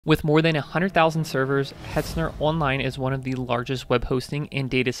With more than 100,000 servers, Hetzner Online is one of the largest web hosting and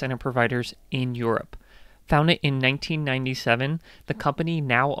data center providers in Europe. Founded in 1997, the company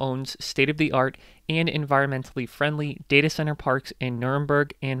now owns state-of-the-art and environmentally friendly data center parks in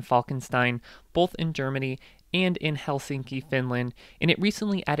Nuremberg and Falkenstein, both in Germany and in Helsinki, Finland, and it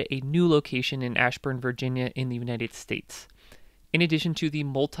recently added a new location in Ashburn, Virginia in the United States. In addition to the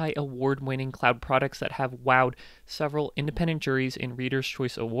multi-award-winning cloud products that have wowed several independent juries in Reader's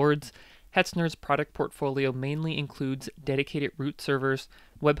Choice Awards, Hetzner's product portfolio mainly includes dedicated root servers,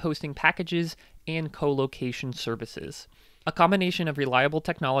 web hosting packages, and co-location services. A combination of reliable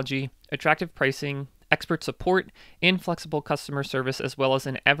technology, attractive pricing, expert support, and flexible customer service, as well as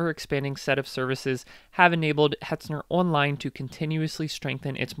an ever-expanding set of services, have enabled Hetzner Online to continuously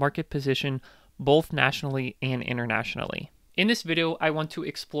strengthen its market position both nationally and internationally. In this video, I want to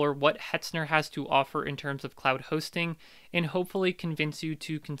explore what Hetzner has to offer in terms of cloud hosting and hopefully convince you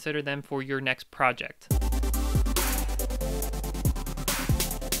to consider them for your next project.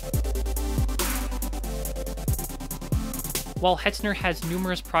 While Hetzner has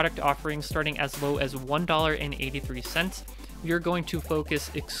numerous product offerings starting as low as $1.83, we are going to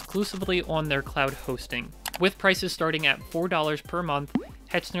focus exclusively on their cloud hosting. With prices starting at $4 per month,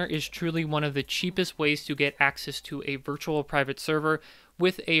 Hetzner is truly one of the cheapest ways to get access to a virtual private server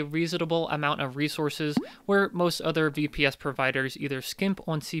with a reasonable amount of resources, where most other VPS providers either skimp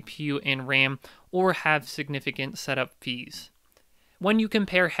on CPU and RAM or have significant setup fees. When you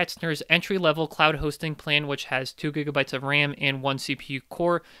compare Hetzner's entry-level cloud hosting plan, which has 2 GB of RAM and 1 CPU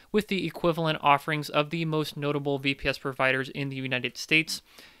core, with the equivalent offerings of the most notable VPS providers in the United States,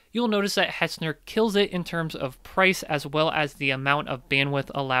 you'll notice that Hetzner kills it in terms of price as well as the amount of bandwidth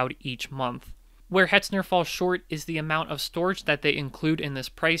allowed each month. Where Hetzner falls short is the amount of storage that they include in this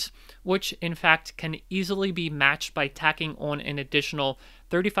price, which in fact can easily be matched by tacking on an additional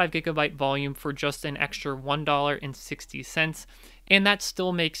 35 GB volume for just an extra $1.60, and that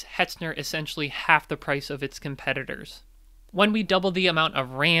still makes Hetzner essentially half the price of its competitors. When we double the amount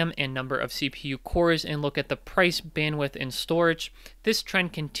of RAM and number of CPU cores and look at the price, bandwidth, and storage, this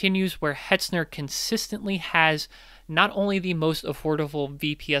trend continues where Hetzner consistently has not only the most affordable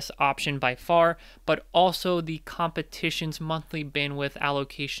VPS option by far, but also the competition's monthly bandwidth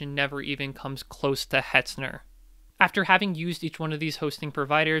allocation never even comes close to Hetzner. After having used each one of these hosting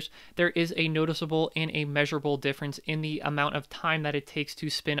providers, there is a noticeable and a measurable difference in the amount of time that it takes to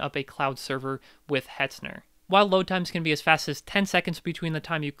spin up a cloud server with Hetzner. While load times can be as fast as 10 seconds between the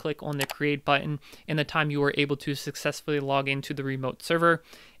time you click on the create button and the time you are able to successfully log into the remote server,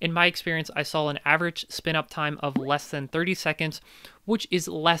 in my experience I saw an average spin up time of less than 30 seconds, which is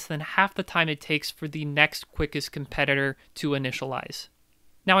less than half the time it takes for the next quickest competitor to initialize.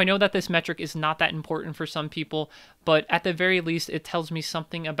 Now, I know that this metric is not that important for some people, but at the very least, it tells me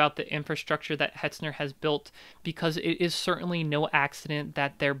something about the infrastructure that Hetzner has built, because it is certainly no accident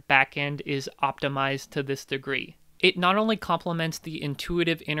that their backend is optimized to this degree. It not only complements the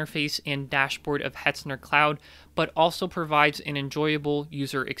intuitive interface and dashboard of Hetzner Cloud, but also provides an enjoyable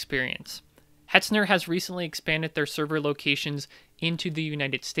user experience. Hetzner has recently expanded their server locations into the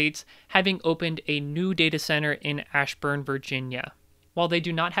United States, having opened a new data center in Ashburn, Virginia. While they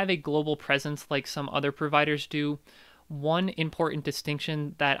do not have a global presence like some other providers do, one important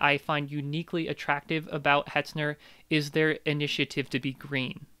distinction that I find uniquely attractive about Hetzner is their initiative to be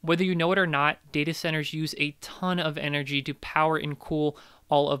green. Whether you know it or not, data centers use a ton of energy to power and cool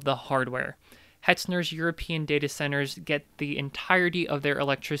all of the hardware. Hetzner's European data centers get the entirety of their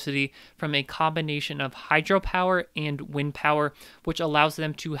electricity from a combination of hydropower and wind power, which allows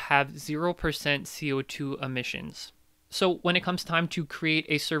them to have 0% CO2 emissions. So when it comes time to create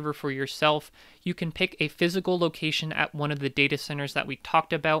a server for yourself, you can pick a physical location at one of the data centers that we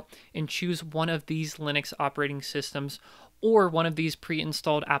talked about and choose one of these Linux operating systems or one of these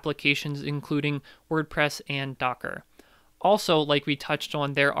pre-installed applications including WordPress and Docker. Also, like we touched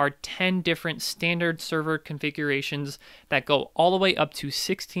on, there are 10 different standard server configurations that go all the way up to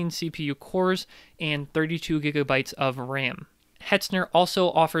 16 CPU cores and 32 GB of RAM. Hetzner also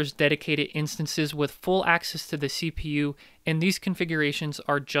offers dedicated instances with full access to the CPU, and these configurations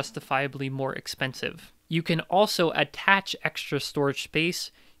are justifiably more expensive. You can also attach extra storage space,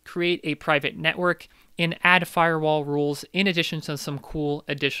 create a private network, and add firewall rules in addition to some cool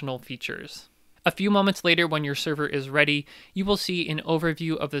additional features. A few moments later, when your server is ready, you will see an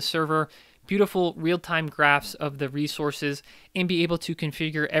overview of the server, beautiful real-time graphs of the resources, and be able to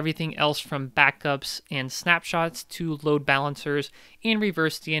configure everything else from backups and snapshots to load balancers and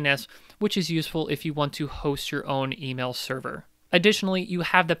reverse DNS, which is useful if you want to host your own email server. Additionally, you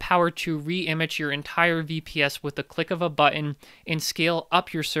have the power to re-image your entire VPS with the click of a button and scale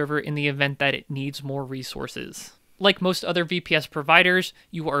up your server in the event that it needs more resources. Like most other VPS providers,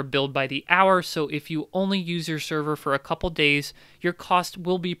 you are billed by the hour, so if you only use your server for a couple days, your cost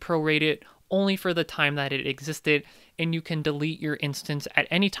will be prorated only for the time that it existed, and you can delete your instance at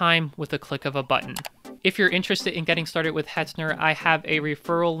any time with a click of a button. If you're interested in getting started with Hetzner, I have a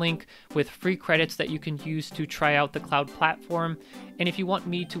referral link with free credits that you can use to try out the cloud platform. And if you want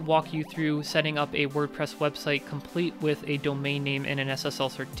me to walk you through setting up a WordPress website complete with a domain name and an SSL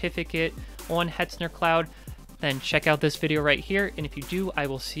certificate on Hetzner Cloud, then check out this video right here. And if you do, I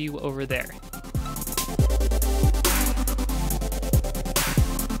will see you over there.